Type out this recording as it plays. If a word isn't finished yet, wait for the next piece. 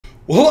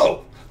Well,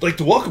 hello! I'd like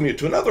to welcome you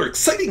to another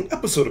exciting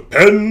episode of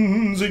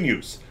Pens in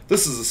Use.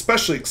 This is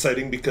especially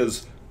exciting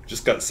because I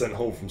just got sent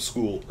home from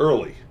school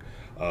early.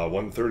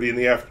 1:30 in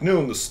the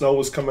afternoon, the snow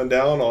was coming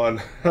down on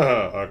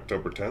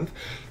October 10th.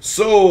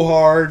 So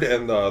hard,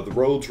 and the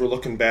roads were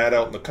looking bad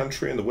out in the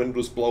country, and the wind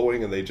was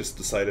blowing, and they just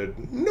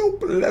decided,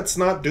 nope, let's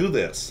not do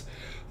this.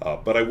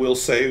 But I will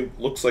say,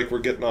 looks like we're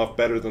getting off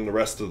better than the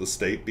rest of the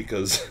state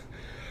because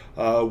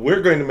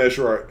we're going to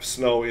measure our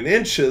snow in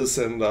inches,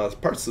 and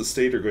parts of the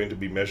state are going to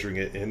be measuring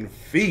it in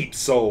feet.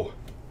 So,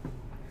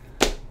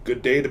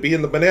 good day to be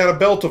in the banana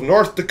belt of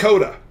North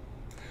Dakota.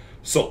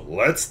 So,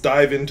 let's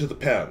dive into the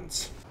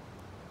pens.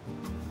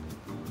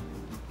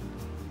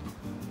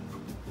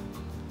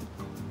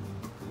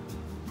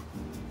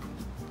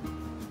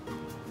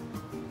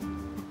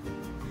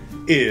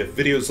 If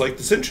videos like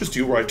this interest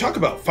you, where I talk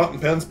about fountain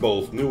pens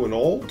both new and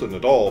old and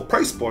at all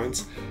price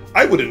points,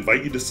 I would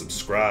invite you to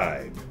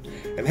subscribe.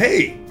 And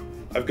hey,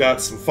 I've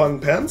got some fun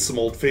pens, some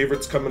old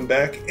favorites coming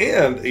back,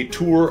 and a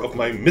tour of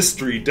my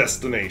mystery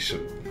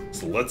destination.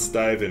 So let's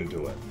dive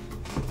into it.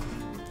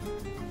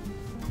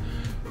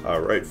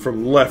 Alright,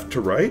 from left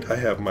to right, I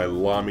have my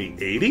Lamy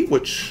 80,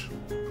 which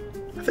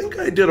I think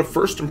I did a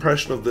first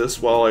impression of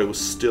this while I was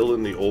still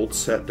in the old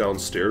set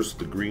downstairs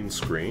with the green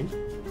screen.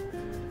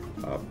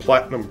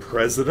 Platinum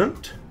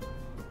President.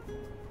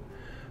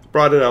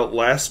 Brought it out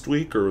last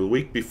week or the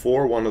week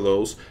before, one of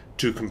those,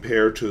 to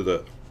compare to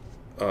the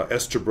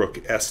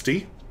Esterbrook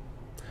Esty.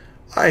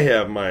 I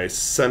have my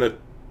Senator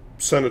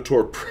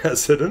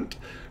President,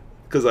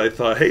 because I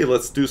thought, hey,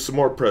 let's do some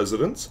more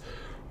presidents.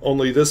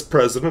 Only this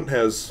president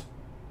has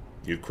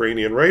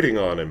Ukrainian writing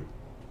on him.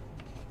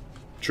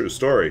 True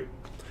story.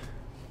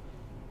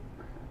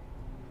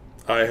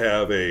 I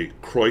have a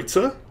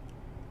Kreuzer,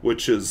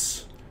 which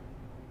is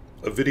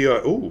a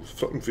video. Oh,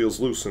 something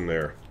feels loose in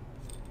there.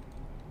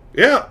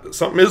 Yeah,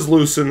 something is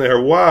loose in there.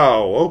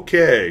 Wow,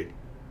 okay.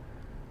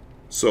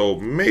 So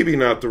maybe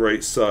not the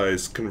right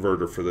size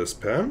converter for this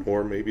pen,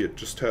 or maybe it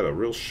just had a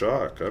real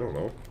shock. I don't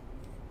know.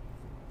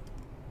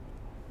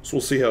 So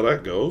we'll see how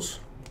that goes.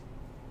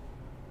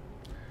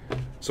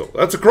 So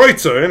that's a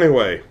Kreuzer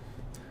anyway.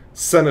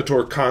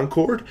 Senator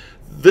Concorde.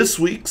 This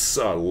week's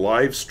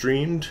live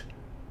streamed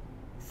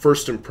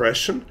first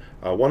impression.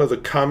 One of the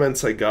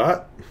comments I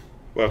got,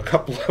 well, a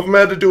couple of them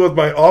had to do with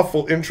my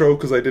awful intro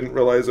because I didn't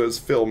realize I was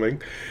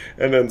filming,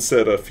 and then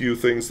said a few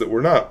things that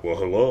were not. Well,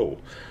 hello.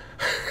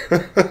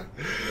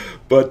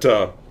 But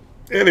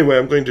anyway,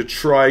 I'm going to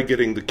try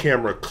getting the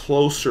camera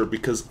closer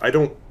because I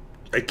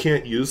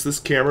can't use this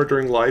camera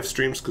during live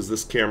streams because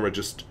this camera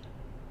just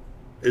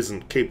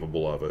isn't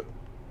capable of it.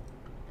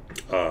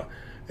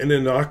 An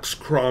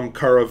Inoxcrom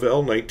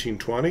Caravel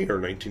 1920 or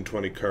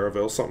 1920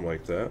 Caravel, something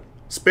like that.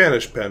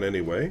 Spanish pen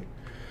anyway.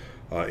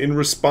 In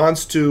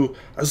response to,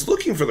 I was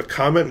looking for the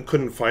comment and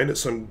couldn't find it,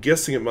 so I'm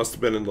guessing it must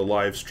have been in the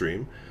live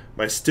stream.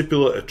 My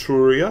Stipula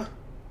Etruria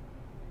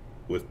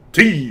with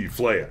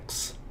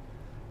T-Flex.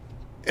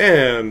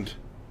 And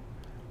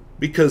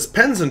because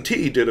Pens and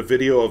Tea did a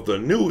video of the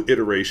new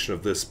iteration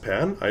of this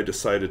pen, I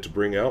decided to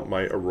bring out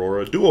my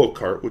Aurora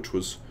DuoCart, which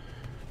was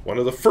one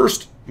of the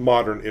first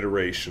modern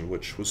iteration,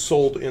 which was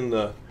sold in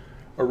the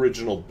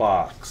original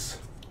box.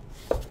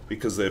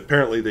 Because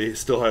apparently they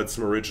still had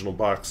some original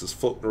boxes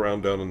floating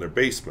around down in their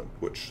basement,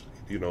 which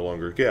you no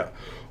longer get.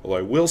 Although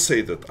I will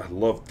say that I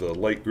love the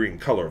light green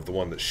color of the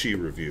one that she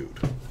reviewed.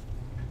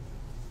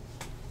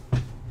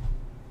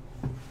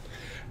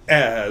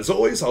 As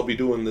always, I'll be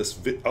doing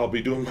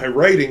my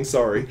writing,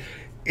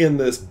 in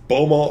this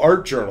Bomo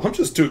art journal. I'm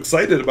just too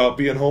excited about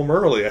being home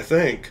early, I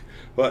think.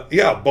 But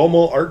yeah,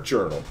 Bomo art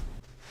journal.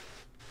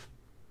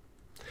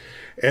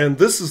 And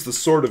this is the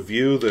sort of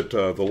view that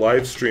the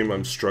live stream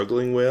I'm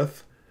struggling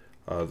with.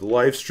 The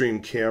live stream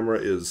camera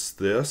is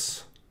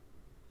this,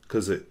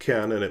 because it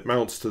can, and it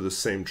mounts to the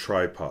same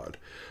tripod.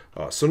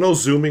 So no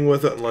zooming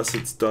with it unless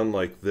it's done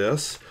like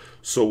this.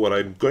 So what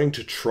I'm going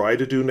to try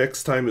to do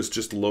next time is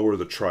just lower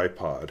the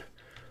tripod.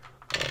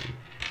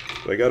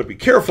 But I got to be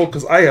careful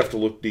because I have to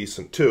look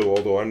decent too,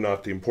 although I'm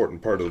not the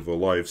important part of the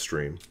live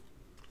stream.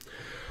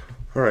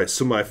 Alright,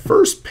 so my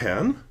first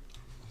pen,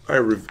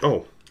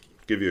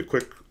 give you a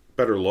quick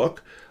better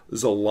look,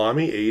 is a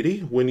Lamy 80.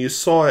 When you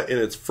saw it in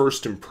its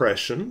first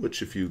impression,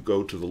 which if you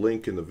go to the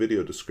link in the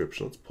video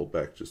description, let's pull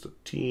back just a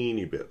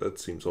teeny bit. That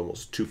seems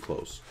almost too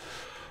close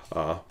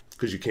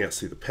because you can't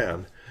see the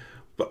pen.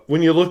 But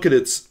when you look at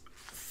its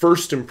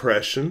first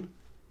impression,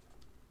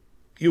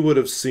 you would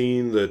have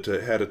seen that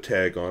it had a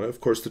tag on it.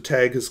 Of course, the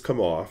tag has come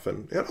off,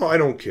 and I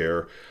don't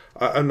care.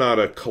 I'm not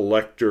a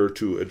collector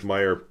to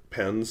admire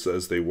pens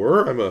as they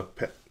were. I'm a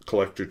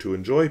collector to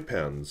enjoy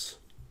pens.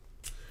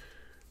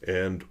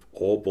 And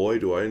oh boy,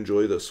 do I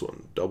enjoy this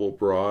one. Double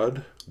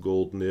broad,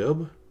 gold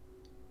nib.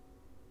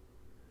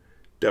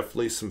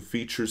 Definitely some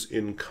features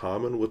in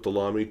common with the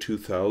Lamy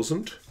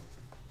 2000.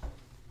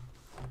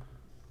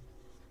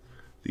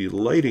 The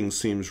lighting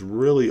seems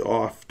really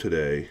off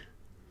today.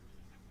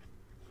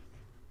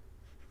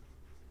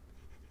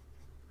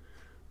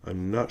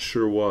 I'm not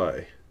sure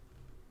why.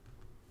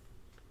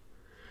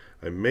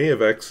 I may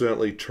have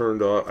accidentally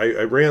turned off.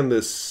 I ran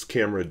this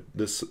camera,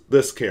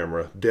 this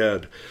camera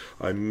dead.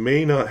 I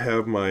may not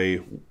have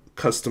my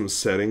custom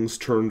settings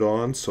turned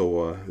on,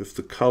 so if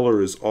the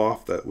color is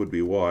off, that would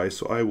be why.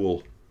 So I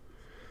will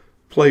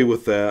play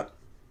with that.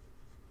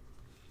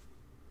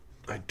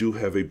 I do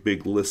have a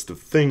big list of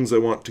things I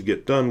want to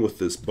get done with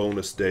this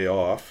bonus day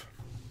off.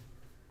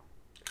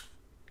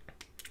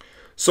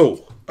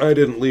 So I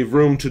didn't leave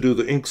room to do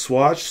the ink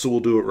swatch, so we'll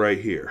do it right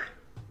here.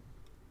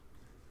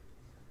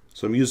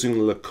 So I'm using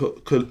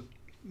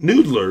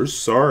Noodlers,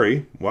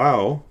 sorry,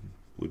 wow,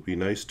 would be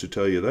nice to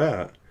tell you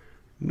that.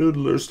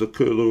 Noodlers, the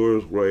Couleur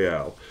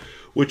Royale,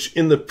 which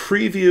in the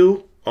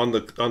preview on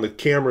the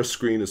camera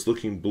screen is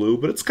looking blue,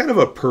 but it's kind of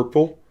a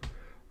purple.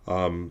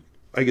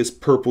 I guess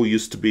purple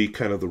used to be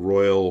kind of the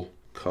royal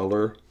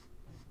color.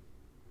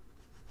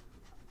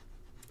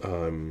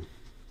 An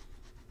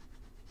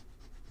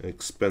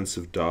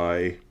expensive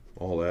dye,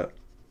 all that.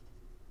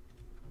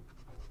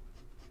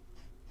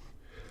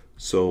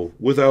 So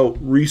without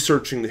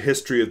researching the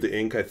history of the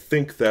ink, I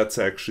think that's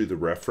actually the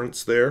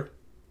reference there.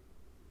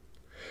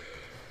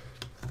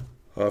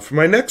 For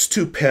my next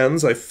two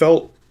pens, I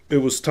felt it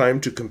was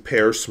time to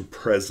compare some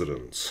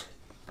presidents.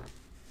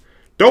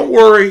 Don't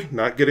worry,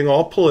 not getting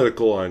all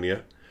political on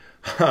you.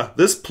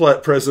 This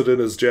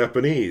president is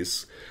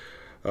Japanese,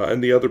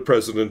 and the other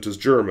president is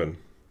German,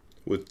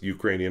 with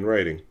Ukrainian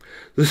writing.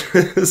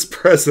 This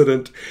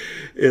president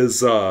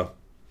is a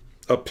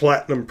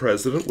platinum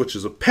president, which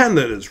is a pen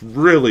that is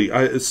really,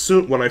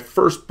 when I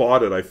first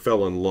bought it, I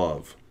fell in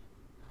love.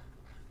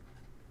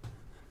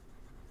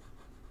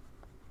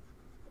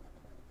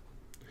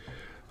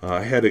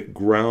 I had it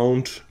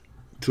ground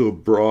to a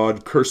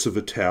broad cursive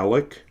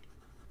italic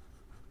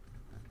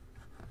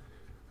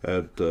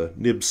at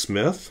Nib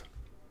Smith.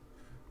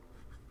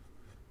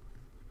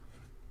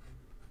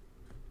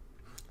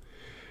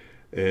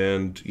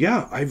 And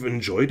yeah, I've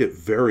enjoyed it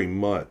very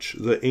much.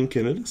 The ink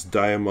in it is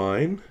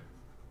Diamine,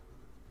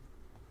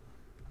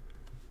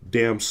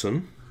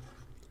 Damson,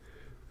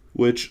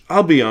 which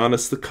I'll be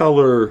honest, the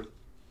color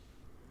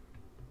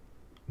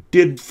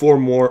did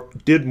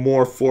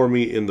more for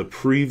me in the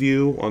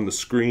preview on the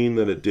screen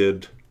than it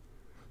did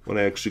when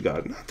I actually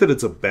got it. Not that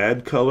it's a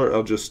bad color,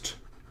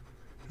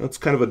 it's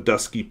kind of a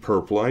dusky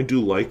purple. I do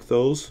like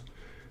those,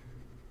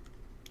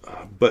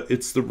 but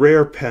it's the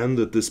rare pen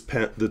that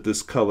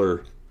this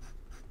color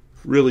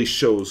really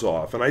shows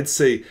off. And I'd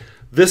say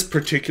this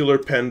particular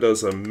pen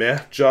does a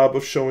meh job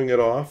of showing it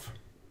off.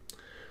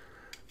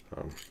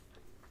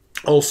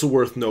 Also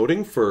worth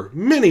noting, for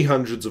many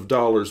hundreds of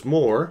dollars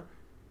more,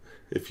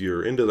 if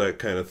you're into that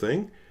kind of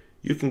thing,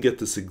 you can get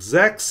this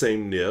exact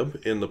same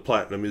nib in the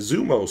Platinum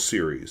Izumo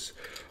series.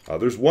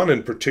 There's one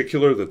in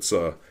particular that's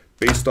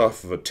based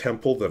off of a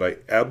temple that I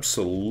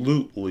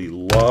absolutely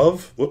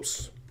love.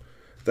 Whoops,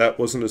 that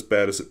wasn't as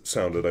bad as it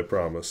sounded, I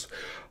promise.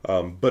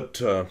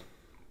 But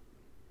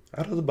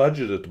out of the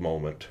budget at the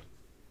moment.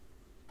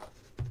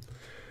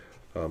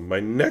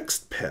 My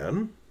next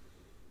pen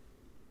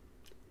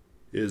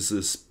is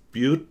this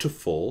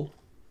beautiful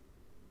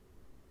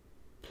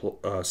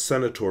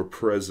Senator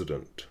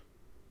President.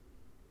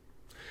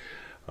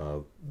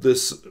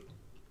 This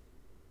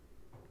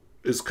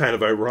is kind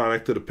of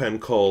ironic that a pen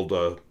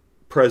called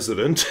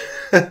President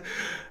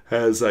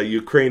has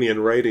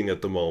Ukrainian writing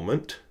at the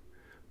moment.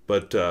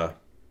 But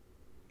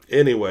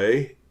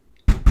anyway,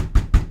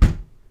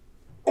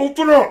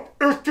 open up,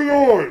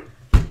 FBI!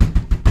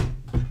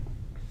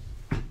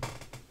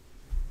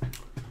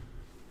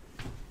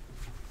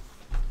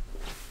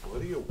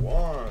 What do you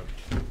want?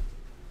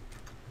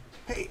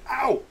 Hey,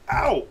 ow,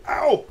 ow,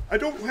 ow! I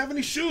don't have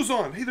any shoes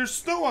on. Hey, there's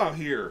snow out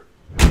here.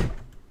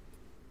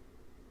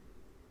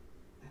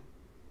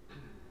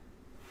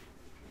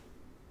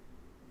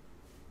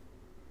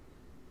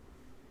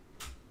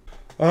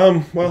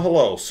 Well,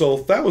 hello. So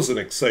that was an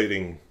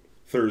exciting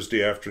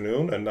Thursday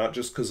afternoon, and not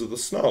just because of the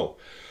snow.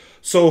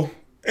 So,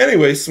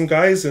 anyway, some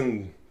guys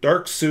in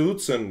dark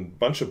suits and a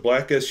bunch of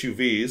black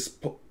SUVs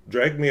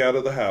dragged me out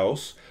of the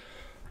house.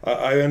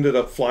 I ended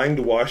up flying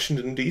to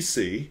Washington,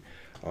 D.C.,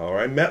 where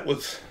I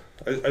was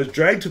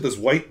dragged to this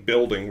white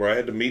building where I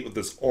had to meet with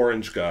this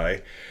orange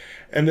guy.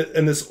 And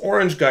this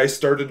orange guy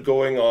started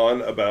going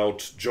on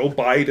about Joe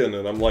Biden,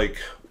 and I'm like,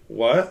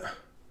 what?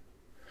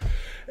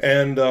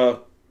 And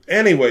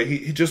anyway,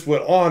 he just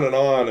went on,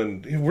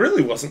 and he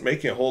really wasn't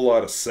making a whole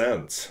lot of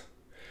sense.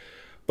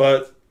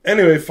 But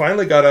anyway,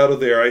 finally got out of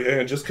there.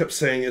 I just kept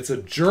saying, it's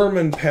a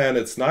German pen,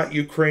 it's not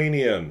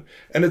Ukrainian.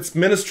 And it's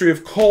Ministry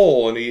of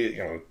Coal,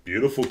 and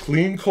beautiful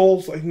clean coal.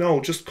 It's like, no,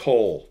 just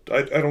coal.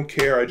 I don't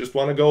care. I just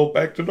want to go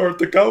back to North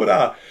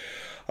Dakota.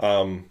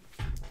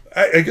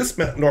 I guess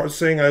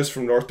saying I was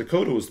from North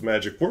Dakota was the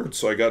magic word,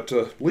 so I got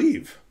to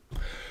leave.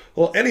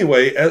 Well,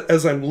 anyway,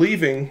 as I'm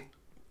leaving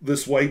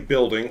this white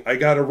building, I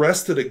got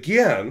arrested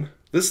again,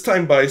 this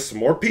time by some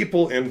more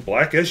people in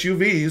black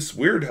SUVs.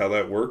 Weird how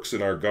that works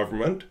in our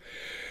government.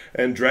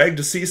 And dragged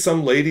to see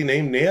some lady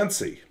named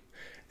Nancy.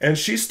 And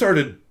she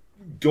started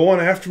going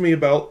after me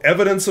about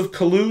evidence of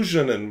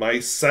collusion and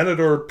my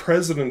senator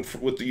president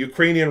with the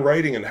Ukrainian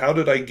writing and how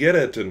did I get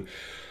it, and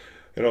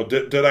you know,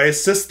 did I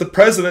assist the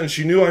president? And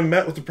she knew I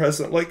met with the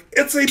president. Like,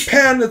 it's a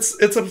pen. It's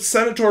a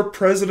senator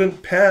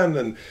president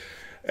pen,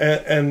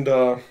 and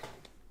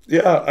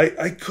yeah,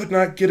 I could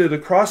not get it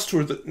across to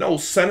her that no,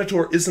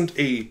 senator isn't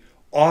a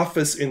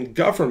office in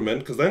government,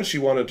 because then she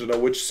wanted to know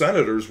which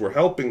senators were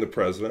helping the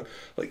president.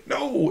 Like,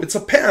 no, it's a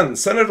pen,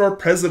 senator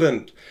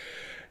president.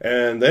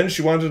 And then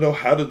she wanted to know,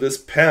 how did this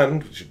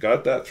pen, she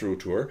got that through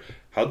to her,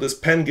 how did this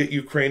pen get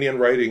Ukrainian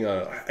writing?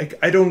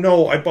 I don't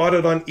know. I bought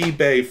it on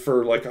eBay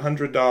for like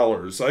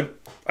 $100.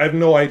 I have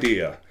no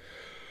idea.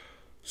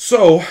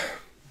 So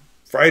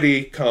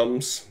Friday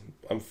comes.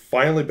 I'm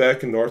finally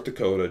back in North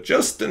Dakota,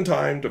 just in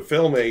time to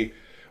film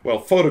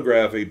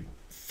photograph a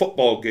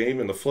football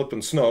game in the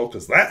flippin' snow,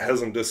 because that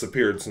hasn't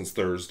disappeared since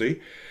Thursday.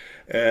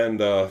 And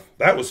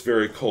that was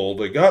very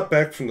cold. I got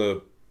back from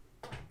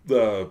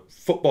the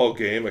football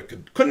game. I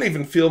couldn't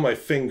even feel my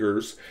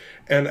fingers.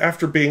 And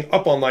after being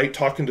up all night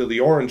talking to the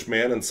Orange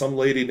Man and some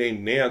lady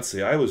named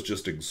Nancy, I was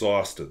just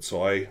exhausted,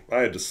 so I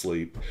had to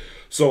sleep.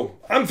 So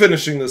I'm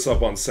finishing this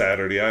up on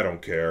Saturday. I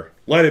don't care.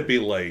 Let it be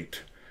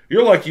late.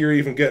 You're lucky you're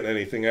even getting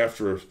anything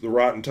after the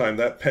rotten time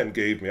that pen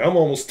gave me. I'm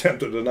almost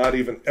tempted to not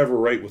even ever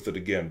write with it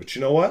again. But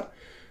you know what?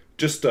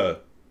 Just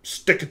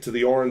stick it to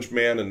the Orange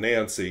Man and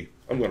Nancy.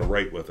 I'm going to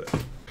write with it.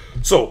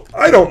 So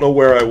I don't know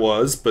where I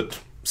was, but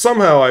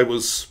somehow I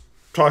was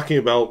talking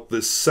about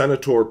this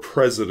senator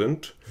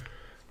president,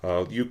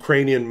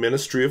 Ukrainian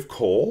Ministry of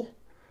Coal.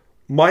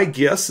 My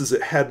guess is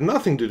it had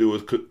nothing to do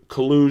with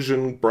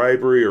collusion,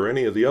 bribery, or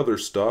any of the other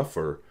stuff,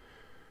 or,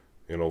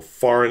 you know,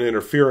 foreign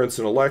interference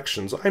in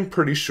elections. I'm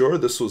pretty sure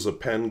this was a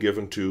pen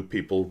given to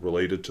people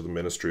related to the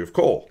Ministry of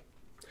Coal.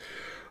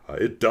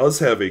 It does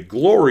have a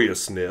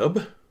glorious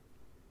nib.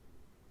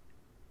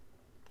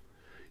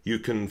 You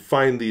can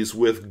find these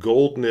with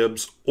gold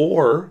nibs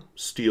or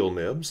steel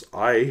nibs.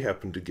 I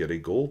happen to get a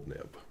gold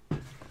nib.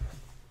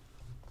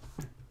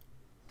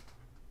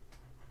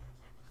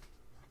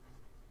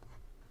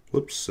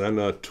 Whoops,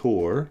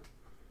 Senator.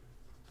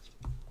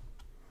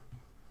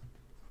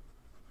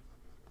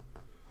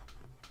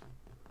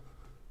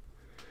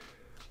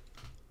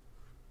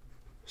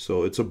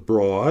 So it's a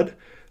broad.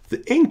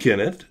 The ink in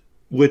it,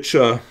 which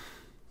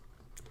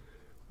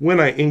when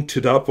I inked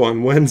it up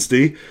on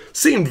Wednesday,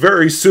 seemed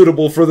very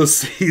suitable for the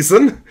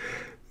season.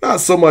 Not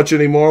so much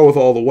anymore with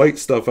all the white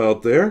stuff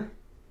out there.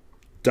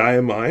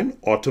 Diamine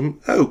Autumn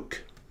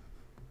Oak.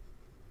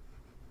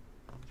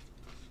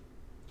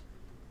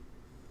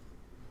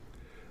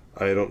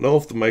 I don't know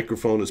if the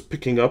microphone is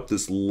picking up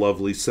this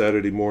lovely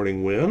Saturday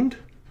morning wind,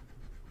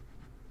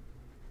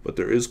 but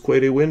there is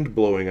quite a wind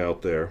blowing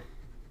out there.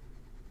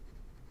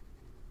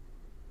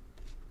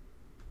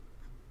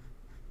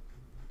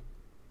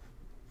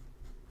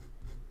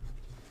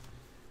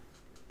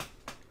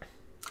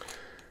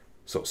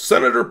 So,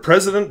 Senator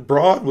President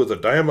Broad with a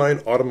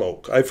Diamine Autumn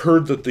Oak. I've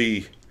heard that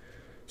the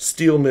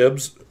steel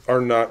nibs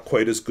are not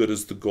quite as good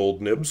as the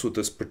gold nibs with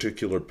this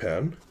particular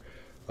pen.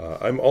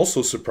 I'm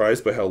also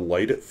surprised by how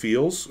light it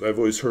feels. I've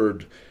always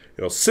heard,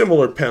 you know,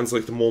 similar pens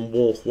like the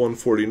Montblanc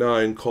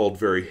 149 called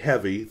very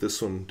heavy.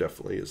 This one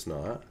definitely is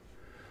not.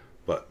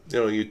 But,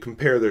 you know, you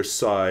compare their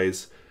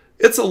size.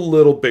 It's a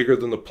little bigger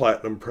than the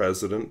Platinum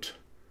President.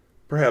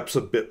 Perhaps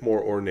a bit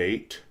more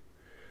ornate.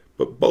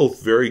 But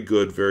both very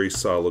good, very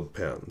solid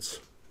pens.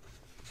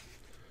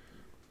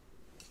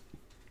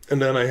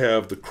 And then I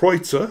have the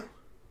Kreuzer,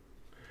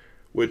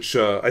 which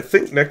I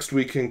think next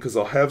weekend, because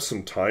I'll have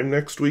some time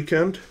next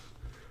weekend.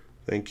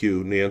 Thank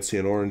you, Nancy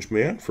and Orange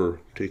Man, for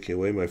taking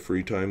away my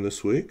free time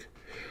this week.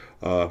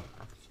 To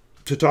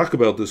talk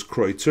about this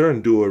Kreuzer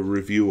and do a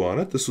review on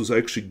it. This was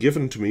actually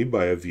given to me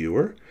by a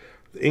viewer.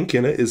 The ink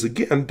in it is,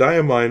 again,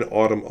 Diamine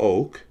Autumn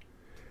Oak.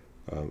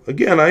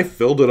 Again, I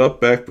filled it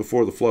up back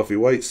before the fluffy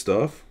white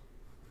stuff.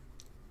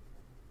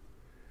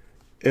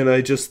 And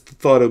I just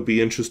thought it would be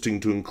interesting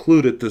to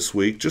include it this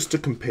week, just to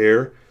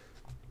compare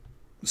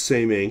the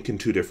same ink in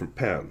two different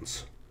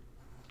pens.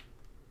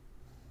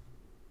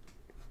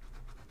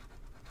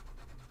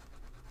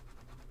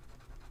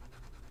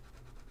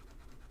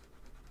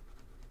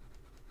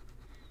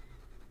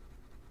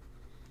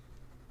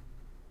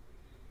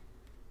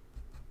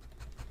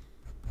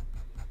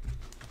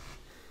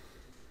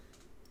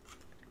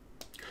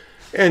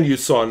 And you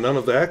saw none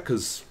of that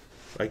because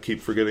I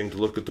keep forgetting to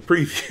look at the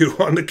preview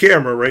on the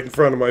camera right in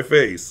front of my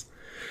face.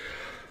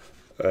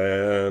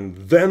 And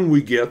then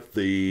we get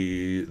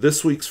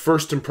this week's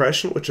first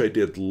impression, which I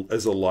did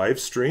as a live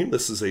stream.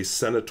 This is a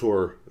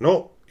Senator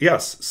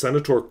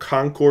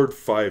Concorde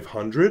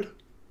 500.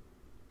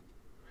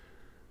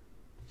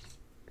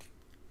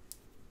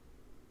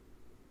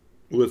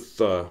 With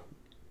a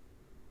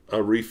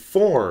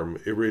Reform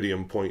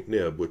iridium point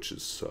nib, which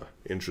is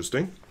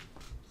interesting.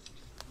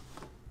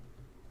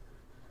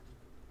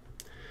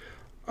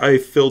 I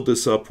filled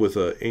this up with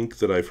an ink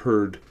that I've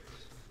heard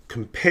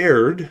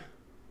compared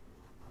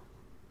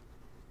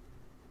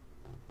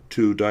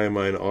to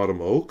Diamine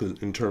Autumn Oak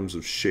in terms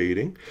of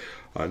shading.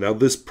 Now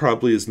this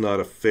probably is not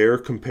a fair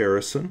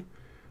comparison.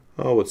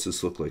 Oh, what's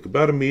this look like?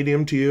 About a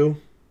medium to you?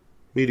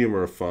 Medium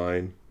or a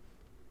fine?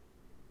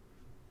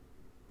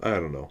 I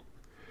don't know.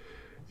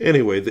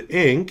 Anyway, the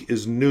ink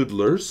is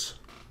Noodler's.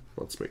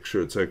 Let's make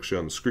sure it's actually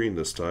on the screen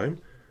this time.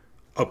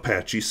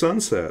 Apache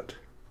Sunset.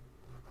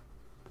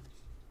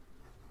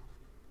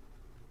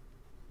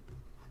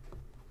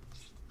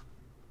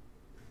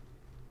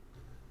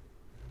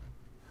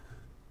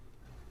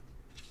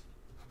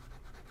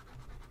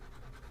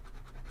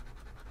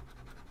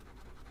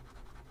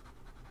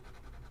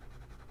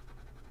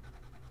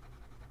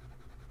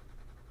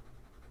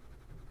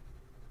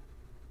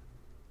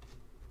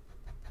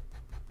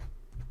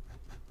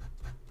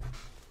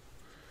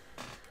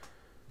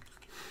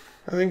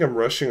 I think I'm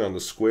rushing on the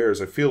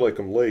squares. I feel like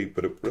I'm late,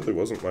 but it really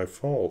wasn't my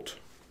fault.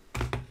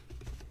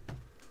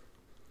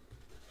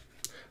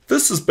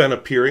 This has been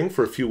appearing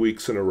for a few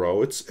weeks in a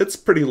row. It's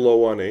pretty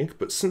low on ink,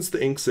 but since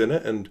the ink's in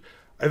it, and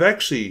I've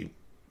actually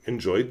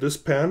enjoyed this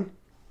pen.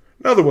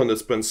 Another one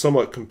that's been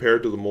somewhat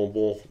compared to the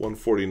Mobile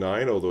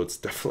 149, although it's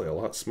definitely a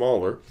lot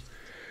smaller.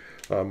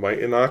 My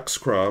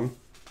Inoxcrom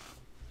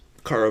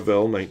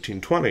Caravel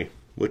 1920,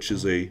 which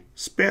is a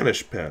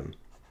Spanish pen.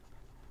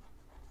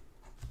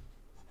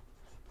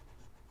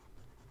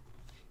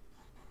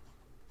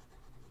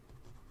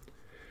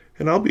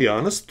 And I'll be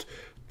honest,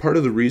 part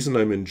of the reason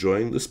I'm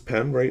enjoying this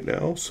pen right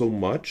now so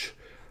much,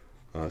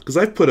 because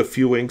I've put a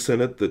few inks in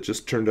it that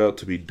just turned out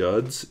to be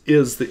duds,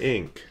 is the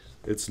ink.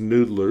 It's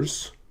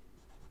Noodler's.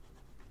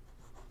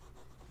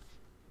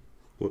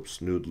 Whoops,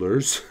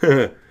 Noodler's.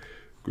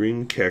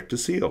 Green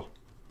Cactus Eel.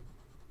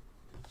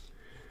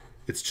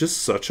 It's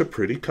just such a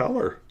pretty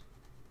color.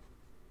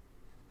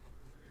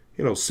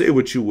 You know, say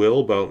what you will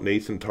about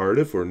Nathan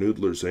Tardif or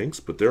Noodler's inks,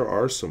 but there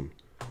are some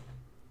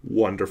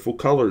wonderful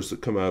colors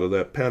that come out of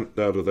that pen,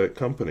 out of that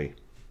company.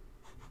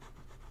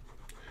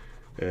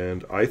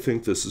 And I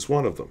think this is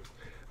one of them.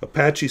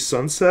 Apache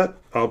Sunset,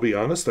 I'll be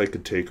honest, I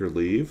could take or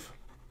leave.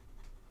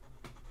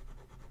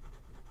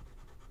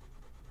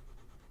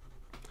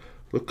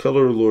 The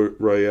color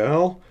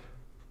Royale,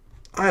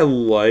 I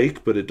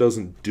like, but it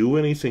doesn't do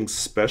anything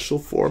special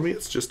for me.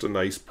 It's just a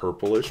nice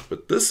purplish,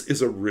 but this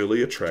is a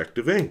really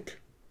attractive ink.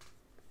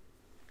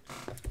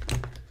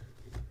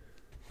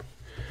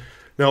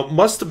 Now, it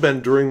must have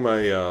been during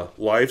my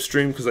live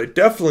stream, because I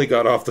definitely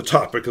got off the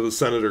topic of the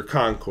Senator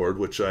Concorde,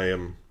 which I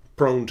am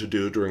prone to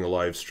do during a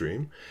live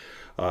stream.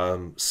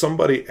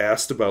 Somebody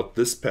asked about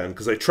this pen,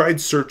 because I tried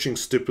searching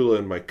Stipula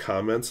in my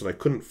comments, and I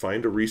couldn't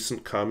find a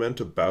recent comment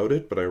about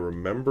it, but I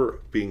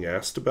remember being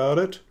asked about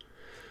it.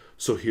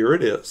 So here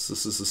it is.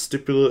 This is the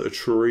Stipula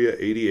Etruria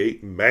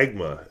 88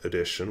 Magma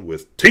edition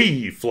with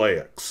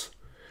T-Flex.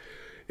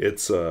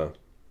 It's a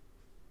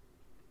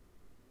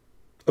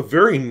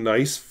very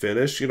nice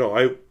finish. You know,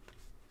 I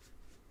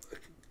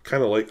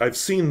kind of like, I've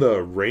seen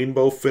the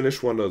rainbow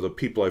finish. One of the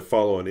people I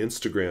follow on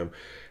Instagram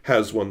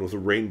has one with a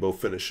rainbow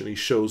finish, and he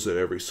shows it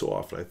every so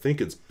often. I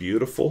think it's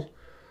beautiful.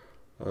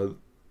 I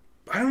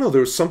don't know,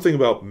 there was something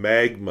about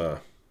Magma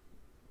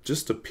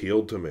just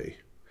appealed to me.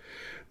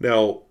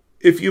 Now,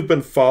 if you've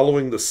been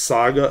following the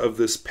saga of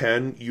this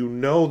pen, you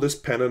know this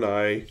pen and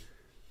I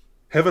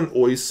haven't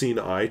always seen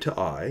eye to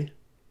eye.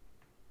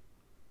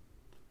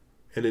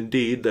 And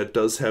indeed, that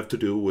does have to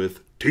do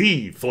with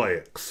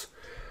T-Flex.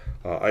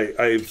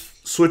 I've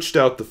switched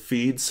out the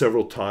feed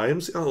several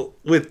times, you know,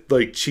 with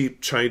like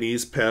cheap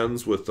Chinese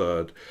pens with,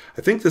 I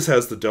think this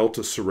has the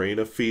Delta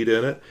Serena feed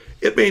in it.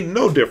 It made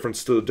no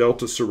difference to the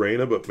Delta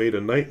Serena, but made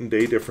a night and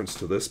day difference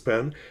to this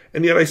pen.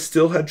 And yet I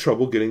still had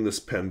trouble getting this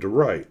pen to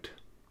write.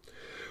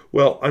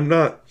 Well, I'm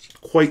not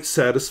quite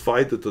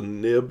satisfied that the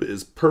nib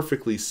is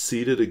perfectly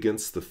seated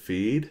against the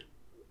feed,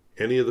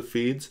 any of the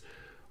feeds.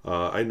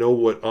 I know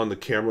what on the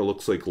camera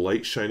looks like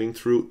light shining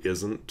through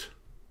isn't,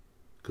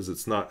 because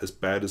it's not as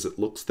bad as it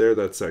looks there.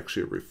 That's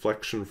actually a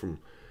reflection from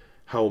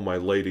how my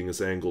lighting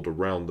is angled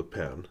around the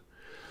pen.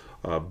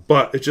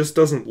 But it just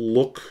doesn't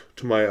look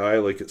to my eye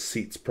like it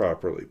seats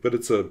properly. But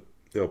it's a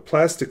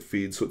plastic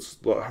feed, so it's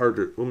a lot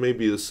harder. Well,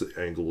 maybe this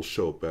angle will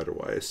show it better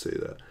why I say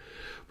that.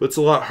 But it's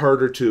a lot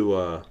harder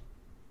to,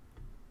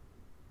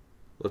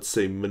 let's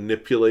say,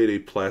 manipulate a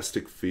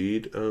plastic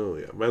feed. Oh,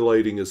 yeah, my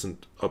lighting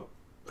isn't up.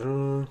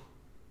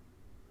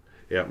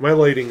 Yeah, my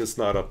lighting is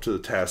not up to the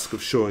task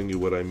of showing you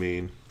what I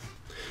mean.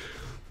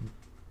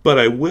 But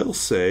I will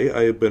say,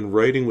 I have been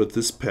writing with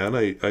this pen.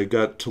 I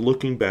got to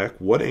looking back,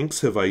 what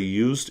inks have I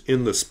used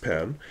in this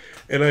pen?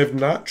 And I have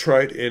not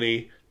tried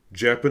any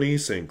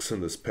Japanese inks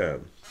in this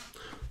pen.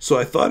 So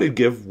I thought I'd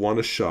give one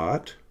a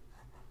shot.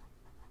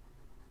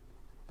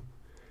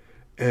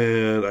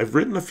 And I've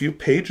written a few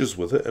pages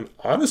with it, and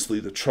honestly,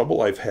 the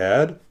trouble I've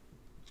had,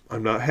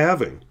 I'm not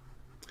having.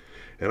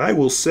 And I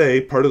will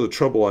say, part of the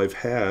trouble I've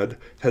had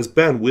has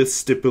been with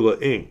Stipula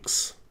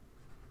inks.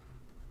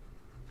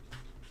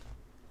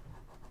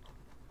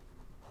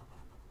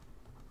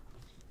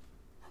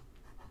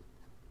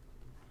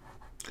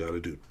 Gotta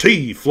do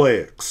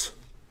T-Flex.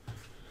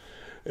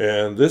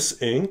 And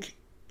this ink,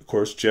 of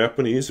course,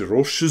 Japanese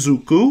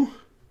Iroshizuku.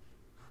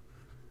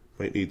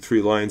 Might need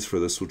 3 lines for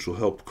this, which will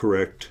help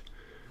correct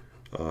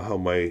how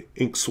my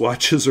ink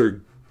swatches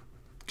are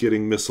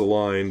getting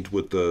misaligned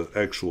with the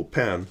actual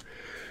pen.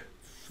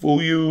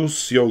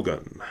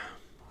 Fuyu-syogun.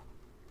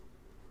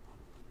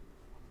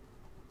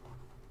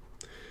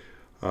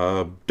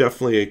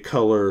 Definitely a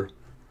color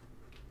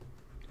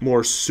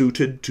more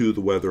suited to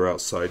the weather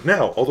outside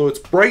now, although it's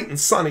bright and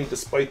sunny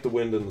despite the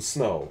wind and the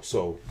snow,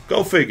 so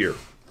go figure.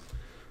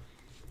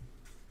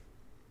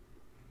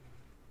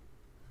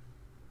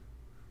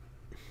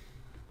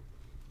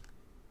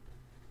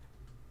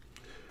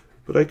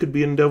 But I could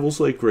be in Devil's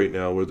Lake right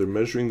now where they're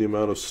measuring the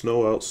amount of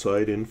snow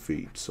outside in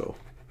feet, so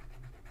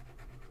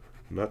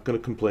I'm not going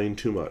to complain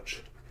too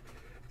much.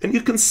 And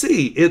you can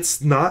see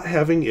it's not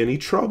having any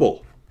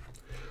trouble.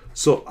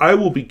 So I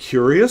will be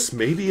curious.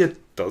 Maybe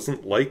it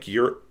doesn't like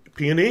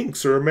European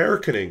inks or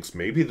American inks.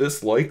 Maybe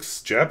this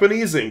likes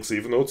Japanese inks,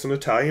 even though it's an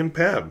Italian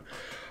pen.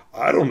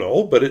 I don't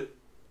know, but it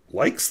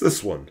likes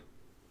this one.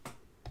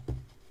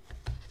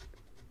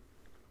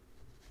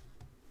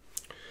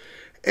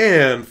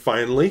 And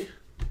finally,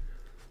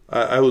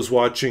 I was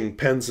watching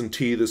Pens and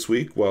Tea this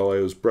week while I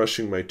was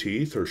brushing my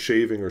teeth or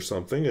shaving or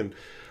something, and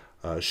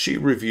she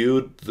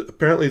reviewed,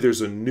 apparently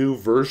there's a new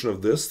version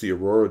of this, the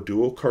Aurora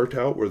DuoCart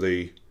out, where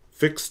they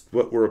fixed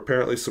what were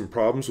apparently some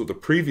problems with the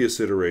previous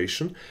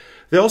iteration.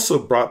 They also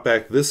brought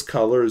back this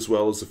color as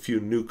well as a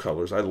few new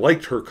colors. I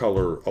liked her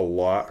color a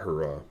lot,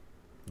 her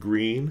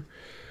green.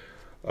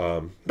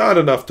 Not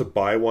enough to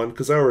buy one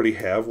because I already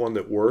have one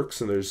that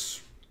works, and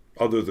there's,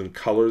 other than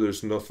color,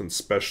 there's nothing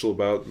special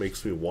about it that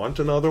makes me want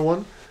another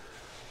one.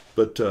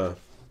 But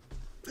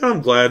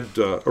I'm glad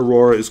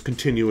Aurora is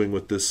continuing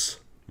with this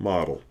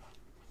model.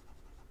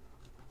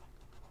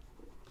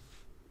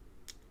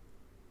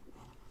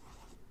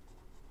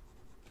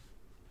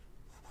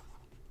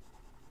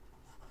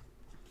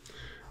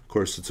 Of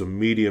course, it's a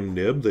medium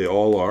nib. They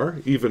all are.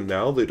 Even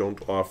now, they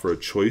don't offer a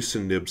choice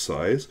in nib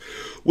size,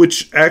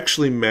 which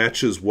actually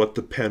matches what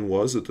the pen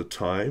was at the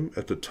time.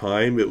 At the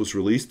time it was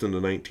released in the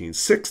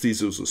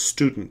 1960s, it was a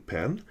student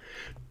pen.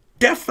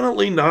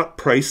 Definitely not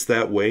priced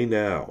that way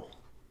now.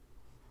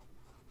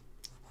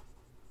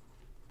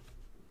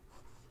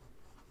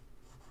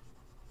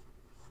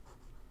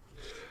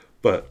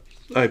 But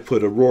I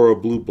put Aurora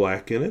Blue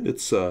Black in it.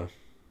 It's I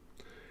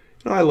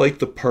like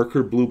the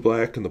Parker Blue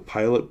Black and the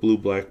Pilot Blue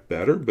Black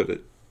better, but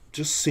it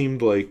just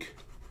seemed like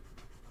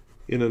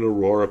in an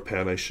Aurora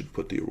pen I should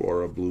put the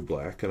Aurora Blue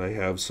Black, and I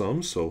have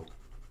some, so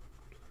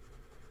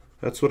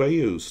that's what I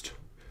used.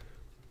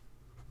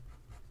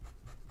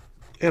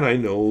 And I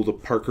know the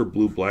Parker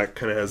Blue Black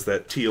kind of has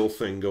that teal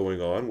thing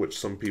going on, which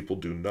some people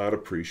do not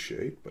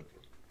appreciate, but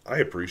I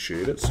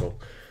appreciate it, so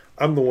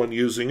I'm the one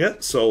using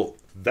it, so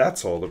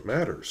that's all that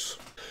matters.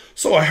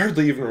 So I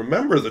hardly even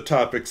remember the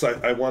topics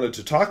I wanted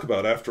to talk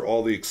about after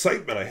all the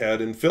excitement I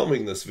had in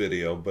filming this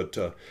video, but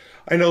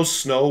I know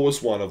snow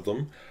was one of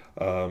them.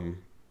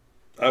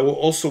 I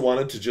also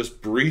wanted to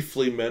just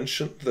briefly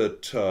mention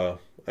that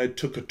I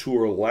took a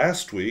tour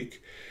last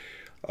week.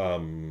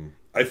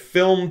 I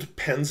filmed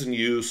Pens in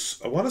Use,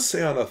 I want to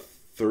say on a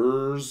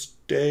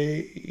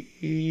Thursday.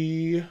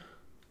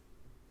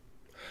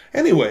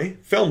 Anyway,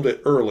 filmed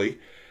it early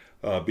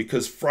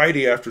because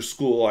Friday after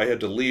school I had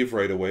to leave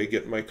right away,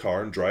 get in my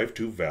car, and drive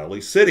to Valley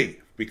City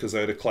because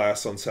I had a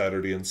class on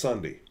Saturday and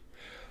Sunday.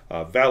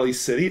 Valley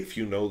City, if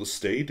you know the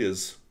state,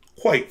 is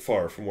quite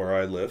far from where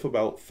I live,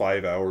 about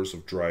 5 hours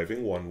of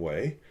driving one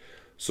way.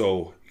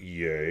 So,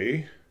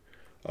 yay.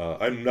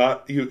 I'm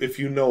not, if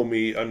you know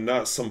me, I'm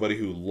not somebody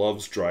who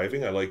loves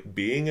driving. I like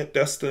being at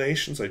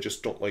destinations. I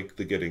just don't like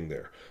the getting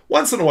there.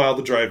 Once in a while,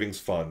 the driving's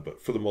fun,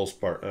 but for the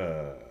most part,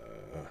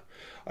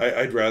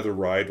 I'd rather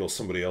ride while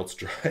somebody else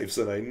drives,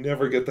 and I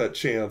never get that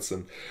chance.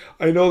 And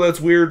I know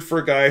that's weird for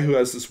a guy who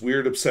has this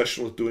weird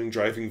obsession with doing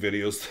driving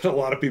videos that a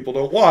lot of people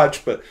don't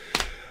watch, but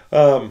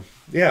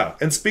yeah.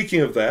 And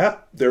speaking of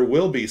that, there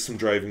will be some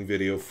driving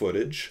video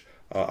footage.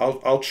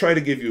 I'll try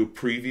to give you a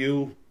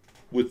preview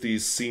with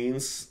these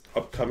scenes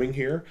upcoming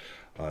here,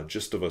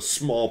 just of a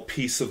small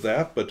piece of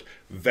that. But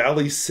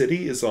Valley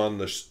City is on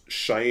the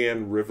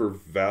Cheyenne River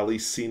Valley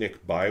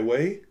Scenic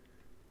Byway,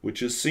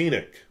 which is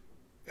scenic,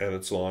 and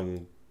it's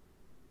along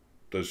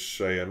the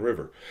Cheyenne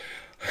River.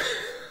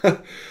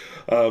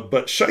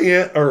 But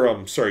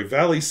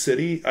Valley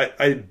City,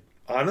 I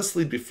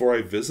honestly, before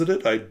I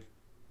visited, I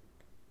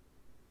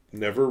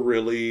never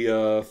really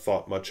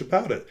thought much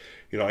about it.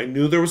 You know, I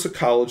knew there was a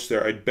college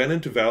there. I'd been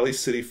into Valley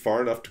City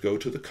far enough to go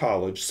to the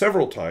college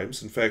several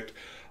times. In fact,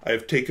 I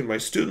have taken my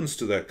students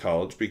to that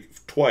college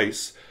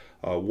twice.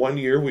 One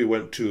year we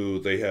went to,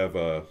 they have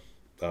a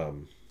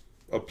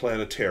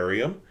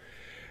planetarium.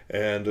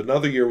 And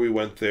another year we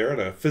went there,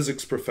 and a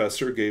physics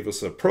professor gave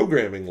us a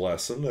programming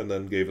lesson and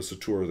then gave us a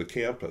tour of the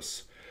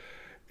campus.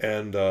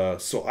 And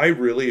so I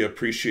really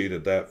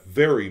appreciated that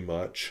very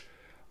much.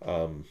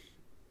 And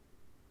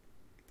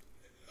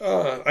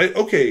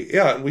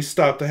we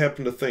stopped, I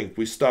happen to think,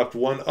 we stopped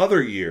one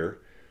other year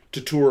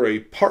to tour a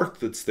park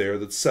that's there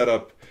that's set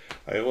up.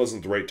 It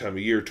wasn't the right time of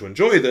year to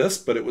enjoy this,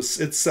 but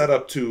it's set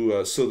up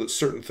to so that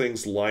certain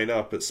things line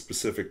up at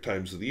specific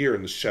times of the year,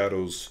 and the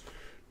shadows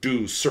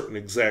do certain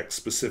exact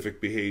specific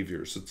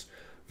behaviors. It's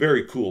a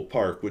very cool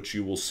park, which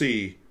you will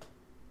see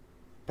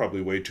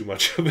probably way too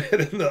much of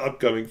it in the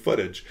upcoming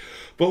footage.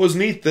 But what was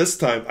neat this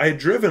time, I had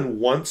driven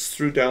once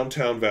through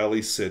downtown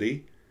Valley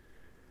City,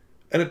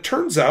 and it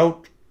turns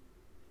out,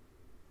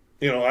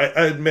 you know, I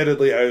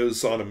admittedly, I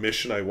was on a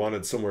mission. I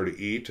wanted somewhere to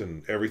eat,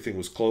 and everything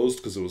was closed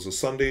because it was a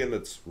Sunday, and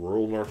it's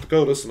rural North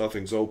Dakota, so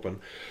nothing's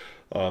open.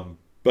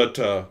 But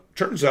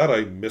turns out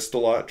I missed a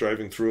lot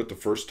driving through it the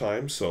first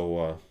time,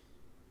 so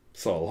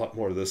saw a lot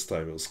more this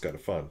time. It was kind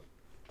of fun.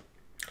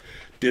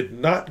 Did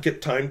not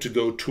get time to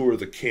go tour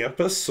the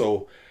campus,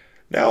 so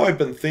now I've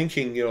been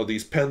thinking, you know,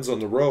 these pens on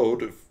the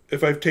road,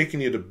 if I've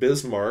taken you to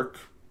Bismarck,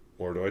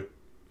 or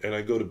and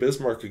I go to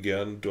Bismarck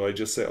again, do I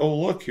just say, oh,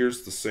 look,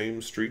 here's the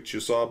same streets you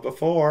saw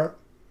before?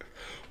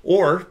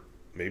 Or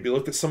maybe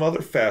look at some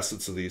other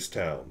facets of these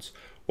towns.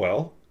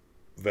 Well,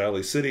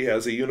 Valley City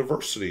has a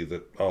university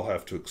that I'll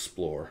have to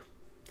explore.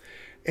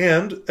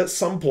 And at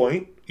some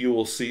point, you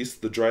will see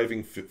the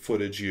driving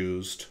footage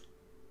used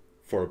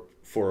for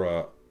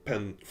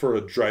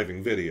a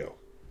driving video.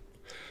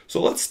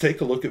 So let's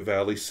take a look at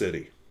Valley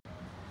City.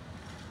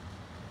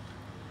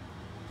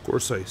 Of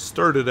course, I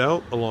started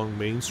out along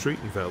Main Street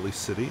in Valley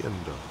City, and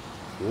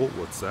whoa,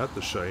 what's that?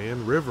 The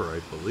Cheyenne River, I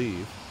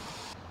believe.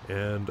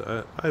 And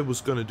I was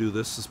going to do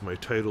this as my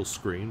title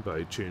screen, but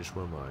I changed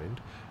my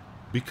mind.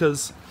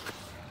 Because,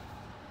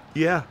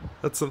 yeah,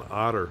 that's an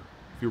otter.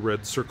 If you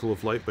read Circle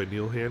of Light by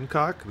Neil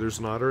Hancock, there's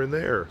an otter in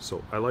there.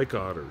 So I like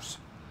otters.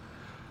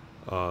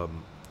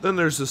 Then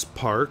there's this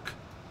park.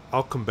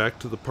 I'll come back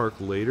to the park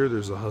later.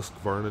 There's a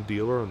Husqvarna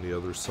dealer on the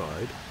other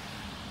side.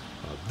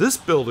 This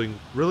building,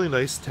 really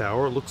nice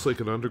tower. It looks like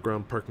an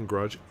underground parking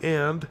garage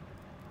and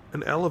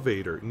an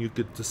elevator, and you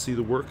get to see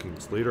the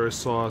workings. Later I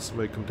saw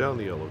somebody come down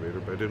the elevator,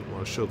 but I didn't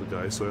want to show the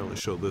guy, so I only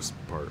showed this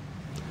part.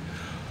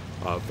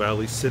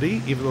 Valley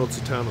City, even though it's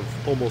a town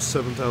of almost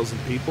 7,000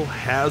 people,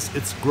 has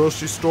its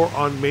grocery store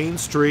on Main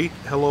Street.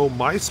 Hello,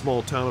 my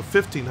small town of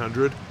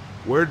 1,500.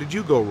 Where did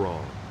you go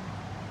wrong?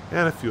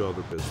 And a few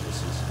other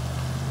businesses.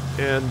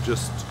 And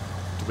just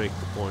to make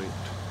the point,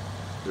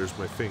 there's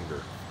my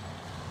finger.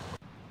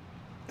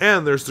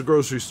 And there's the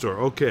grocery store.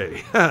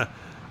 Okay.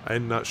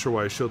 I'm not sure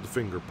why I showed the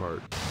finger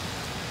part.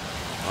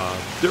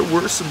 There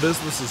were some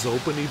businesses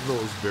open, even though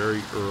it was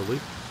very early.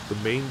 The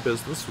main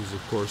business was,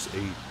 of course,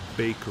 a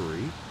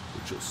bakery,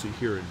 which you'll see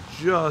here in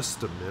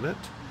just a minute.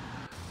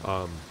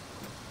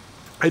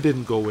 I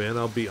didn't go in,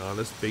 I'll be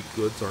honest. Baked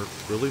goods aren't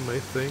really my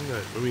thing.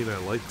 I mean, I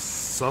like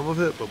some of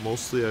it, but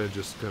mostly I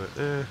just kind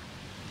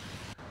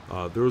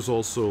of, there was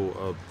also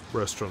a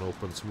restaurant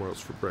open somewhere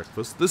else for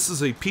breakfast. This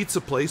is a pizza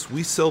place.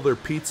 We sell their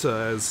pizza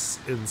as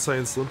in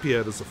Science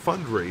Olympiad as a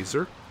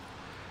fundraiser.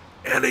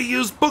 And a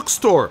used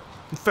bookstore.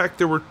 In fact,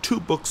 there were 2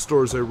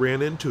 bookstores I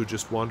ran into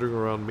just wandering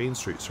around Main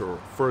Street. So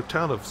for a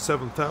town of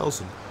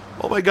 7,000,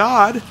 oh my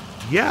God,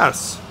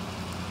 yes!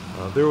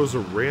 There was a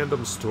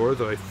random store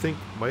that I think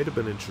might have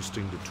been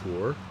interesting to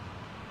tour.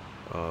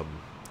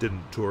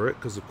 Didn't tour it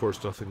because, of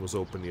course, nothing was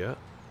open yet.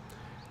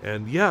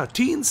 And yeah,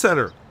 Teen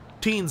Center.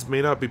 Teens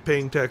may not be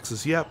paying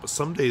taxes yet, but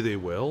someday they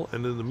will.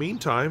 And in the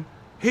meantime,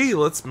 hey,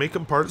 let's make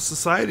them part of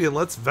society and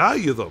let's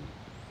value them.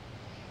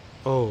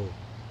 Oh,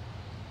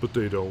 but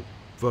they don't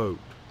vote.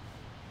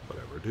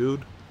 Whatever,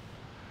 dude.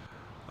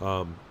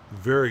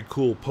 Very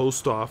cool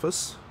post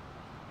office.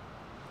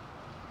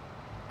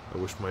 I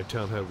wish my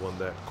town had one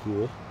that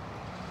cool.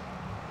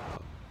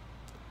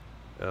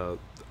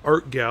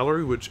 Art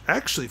gallery, which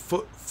actually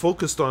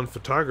focused on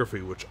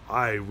photography, which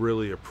I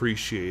really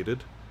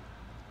appreciated.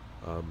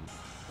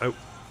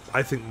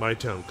 I think my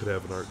town could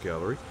have an art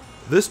gallery.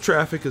 This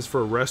traffic is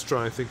for a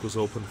restaurant I think was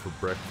open for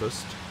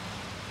breakfast.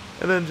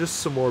 And then just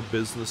some more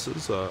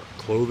businesses,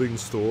 clothing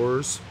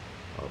stores.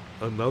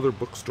 Another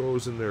bookstore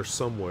was in there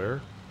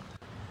somewhere.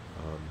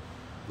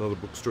 Another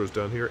bookstore is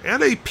down here.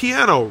 And a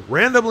piano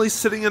randomly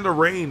sitting in the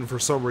rain for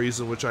some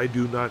reason, which I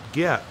do not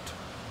get.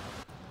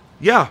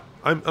 Yeah,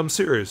 I'm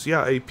serious.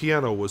 Yeah, a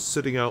piano was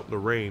sitting out in the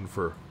rain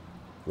for...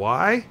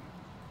 Why?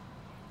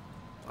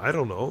 I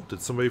don't know.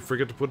 Did somebody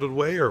forget to put it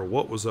away, or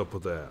what was up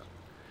with that?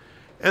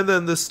 And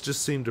then this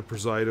just seemed to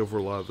preside over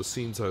a lot of the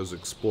scenes I was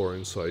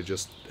exploring, so I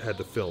just had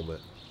to film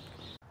it.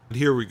 And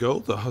here we go,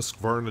 the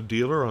Husqvarna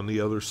dealer on the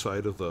other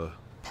side of the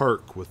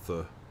park with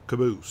the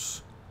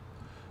caboose.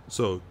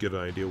 So, get an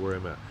idea where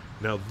I'm at.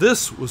 Now,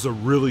 this was a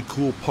really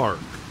cool park.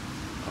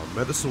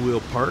 Medicine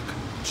Wheel Park.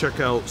 Check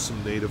out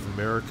some Native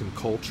American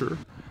culture.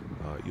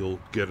 You'll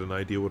get an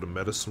idea what a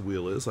medicine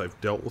wheel is. I've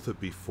dealt with it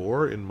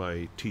before in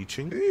my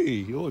teaching. Hey,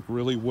 you look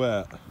really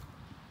wet.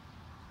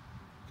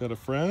 Got a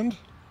friend? Or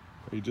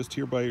are you just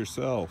here by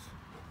yourself?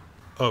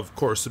 Of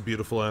course, a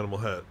beautiful animal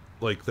had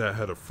like that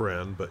had a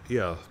friend, but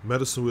yeah,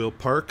 Medicine Wheel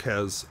Park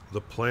has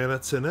the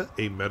planets in it,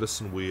 a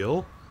medicine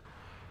wheel,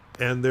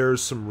 and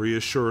there's some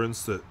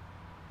reassurance that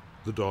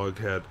the dog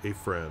had a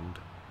friend,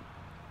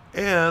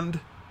 and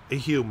a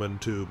human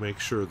to make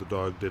sure the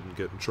dog didn't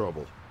get in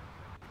trouble.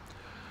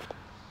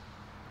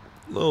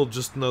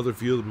 Just another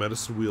view of the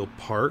Medicine Wheel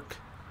Park,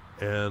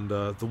 and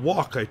the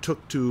walk I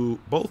took to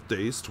both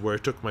days to where I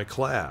took my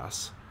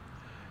class.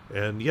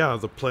 And yeah,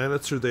 the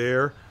planets are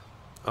there.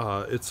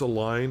 It's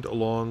aligned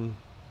along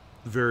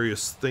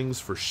various things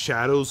for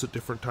shadows at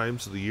different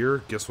times of the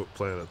year. Guess what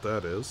planet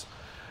that is.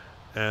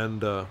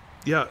 And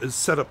yeah, it's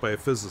set up by a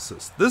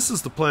physicist. This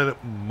is the planet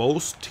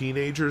most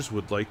teenagers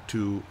would like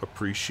to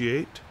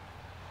appreciate.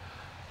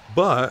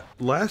 But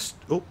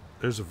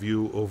there's a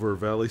view over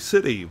Valley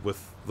City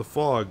with the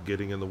fog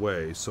getting in the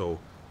way. So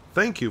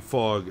thank you,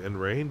 fog and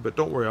rain, but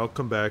don't worry, I'll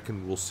come back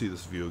and we'll see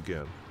this view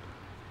again.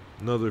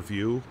 Another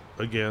view,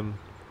 again,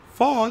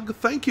 fog,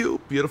 thank you.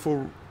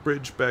 Beautiful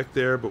bridge back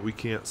there, but we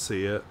can't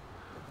see it.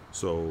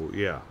 So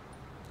yeah.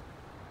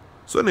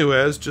 So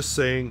anyway, I was just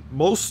saying,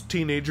 most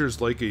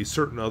teenagers like a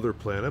certain other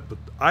planet, but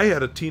I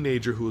had a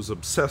teenager who was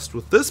obsessed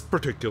with this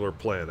particular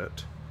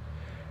planet.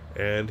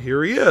 And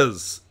here he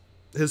is.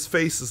 His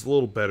face is a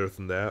little better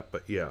than that,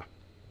 but yeah.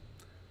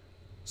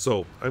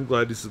 So, I'm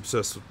glad he's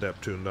obsessed with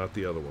Neptune, not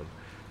the other one.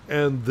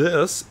 And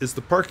this is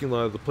the parking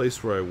lot of the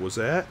place where I was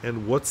at,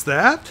 and what's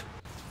that?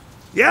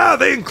 Yeah,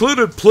 they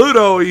included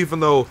Pluto, even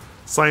though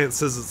science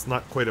says it's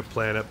not quite a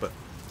planet, but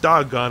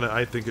doggone it,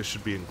 I think it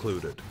should be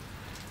included.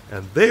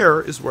 And there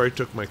is where I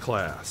took my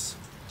class.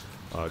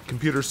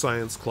 Computer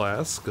science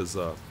class, because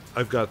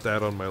I've got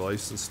that on my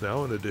license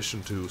now, in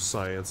addition to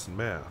science and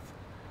math.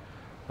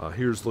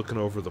 Here's looking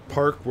over the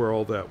park where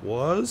all that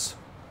was.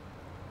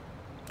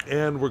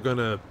 And we're going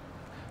to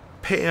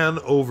pan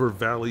over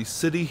Valley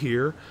City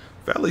here.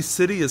 Valley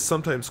City is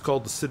sometimes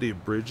called the City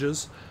of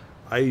Bridges.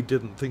 I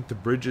didn't think the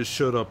bridges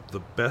showed up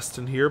the best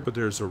in here, but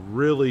there's a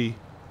really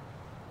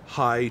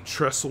high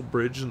trestle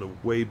bridge in the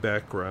way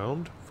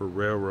background for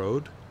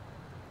railroad.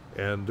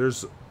 And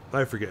there's,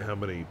 I forget how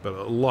many, but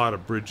a lot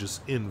of bridges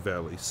in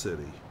Valley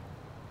City.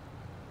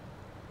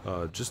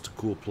 Just a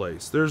cool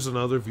place. There's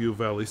another view of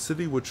Valley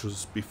City, which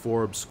was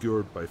before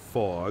obscured by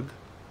fog.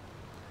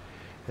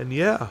 And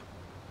yeah,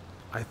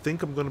 I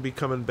think I'm going to be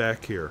coming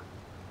back here.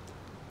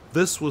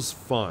 This was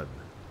fun.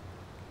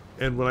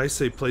 And when I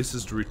say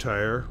places to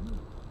retire,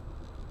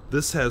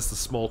 this has the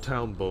small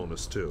town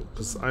bonus too,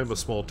 because I'm a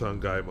small town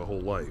guy my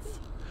whole life.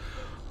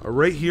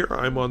 Right here,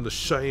 I'm on the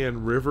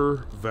Cheyenne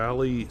River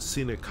Valley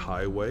Scenic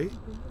Highway,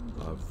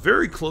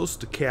 very close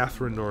to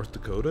Catherine, North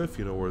Dakota, if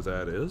you know where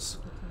that is.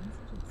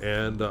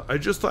 And I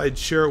just thought I'd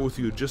share it with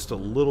you just a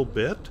little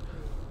bit.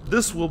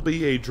 This will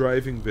be a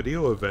driving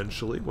video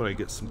eventually, when I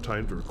get some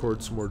time to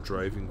record some more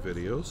driving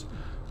videos.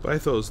 But I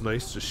thought it was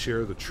nice to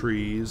share the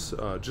trees,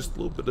 just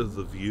a little bit of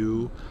the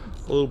view,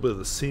 a little bit of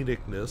the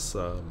scenicness.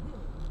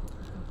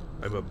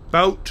 I'm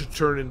about to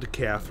turn into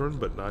Catherine,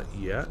 but not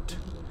yet.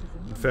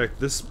 In fact,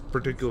 this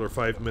particular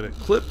 5-minute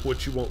clip,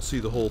 which you won't see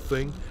the whole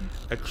thing,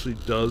 actually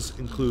does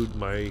include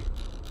my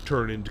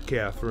turn into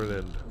Catherine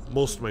and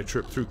most of my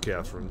trip through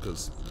Catherine,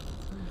 because,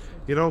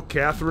 you know,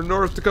 Catherine,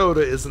 North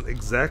Dakota isn't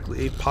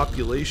exactly a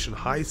population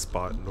high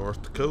spot in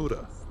North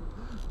Dakota.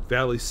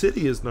 Valley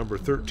City is number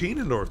 13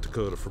 in North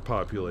Dakota for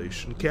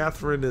population.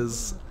 Catherine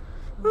is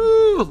a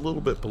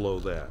little bit below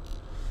that.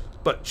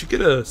 But you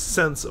get a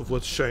sense of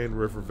what Cheyenne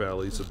River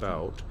Valley is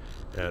about.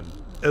 And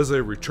as I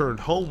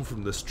returned home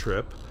from this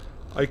trip,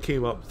 I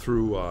came up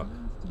through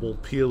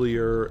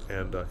Montpelier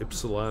and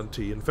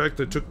Ypsilanti. In fact,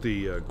 I took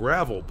the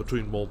gravel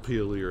between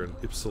Montpelier and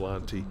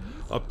Ypsilanti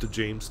up to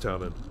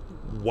Jamestown, and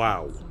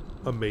wow,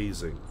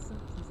 amazing.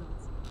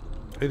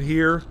 And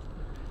here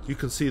you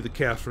can see the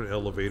Catherine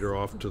elevator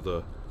off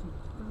to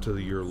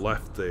your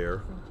left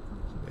there,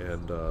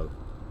 and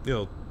you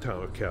know,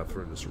 town of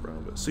Catherine is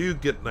around it, so you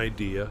get an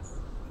idea,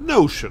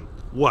 notion,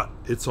 what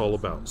it's all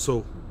about.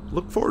 So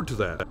look forward to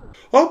that.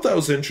 I hope that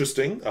was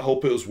interesting. I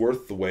hope it was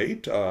worth the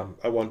wait.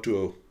 I want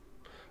to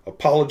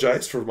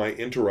apologize for my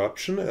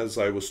interruption, as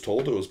I was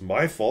told it was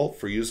my fault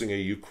for using a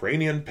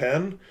Ukrainian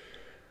pen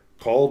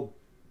called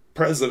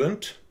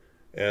President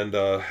and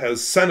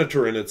has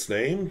Senator in its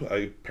name. I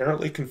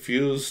apparently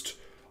confused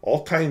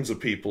all kinds of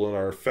people in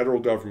our federal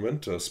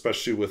government,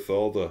 especially with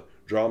all the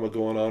drama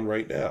going on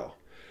right now.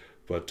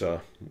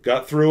 But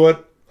got through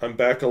it. I'm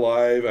back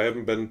alive. I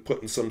haven't been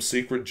put in some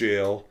secret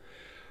jail.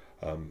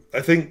 I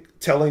think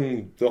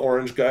telling the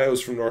orange guy I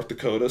was from North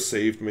Dakota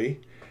saved me,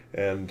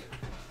 and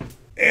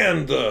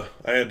I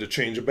had to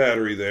change a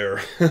battery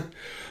there.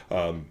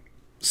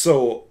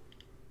 So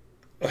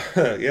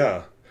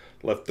yeah,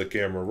 left the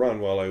camera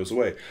run while I was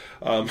away.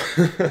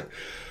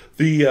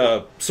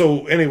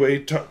 So anyway,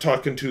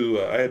 talking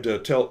to I had to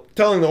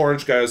telling the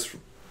orange guy I was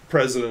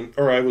president,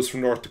 or I was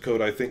from North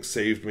Dakota, I think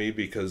saved me,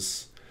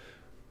 because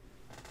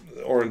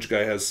the orange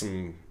guy has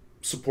some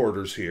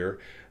supporters here.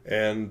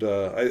 And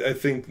I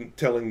think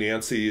telling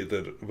Nancy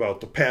that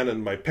about the pen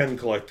and my pen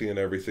collecting and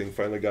everything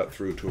finally got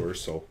through to her.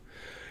 So,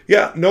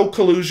 yeah, no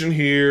collusion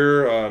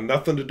here.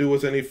 Nothing to do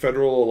with any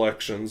federal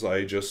elections.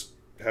 I just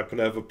happen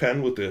to have a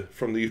pen with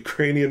from the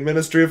Ukrainian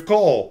Ministry of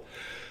Coal.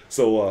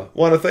 So,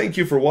 want to thank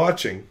you for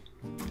watching.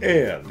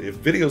 And if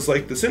videos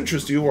like this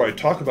interest you, where I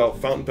talk about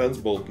fountain pens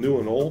both new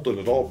and old and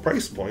at all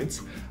price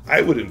points,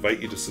 I would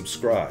invite you to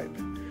subscribe.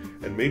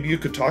 And maybe you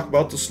could talk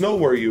about the snow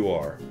where you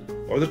are,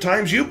 or the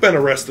times you've been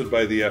arrested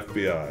by the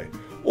FBI,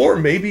 or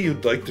maybe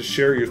you'd like to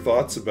share your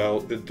thoughts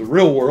about the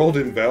real world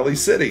in Valley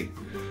City.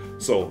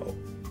 So,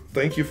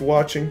 thank you for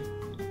watching.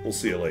 We'll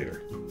see you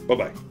later.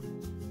 Bye-bye.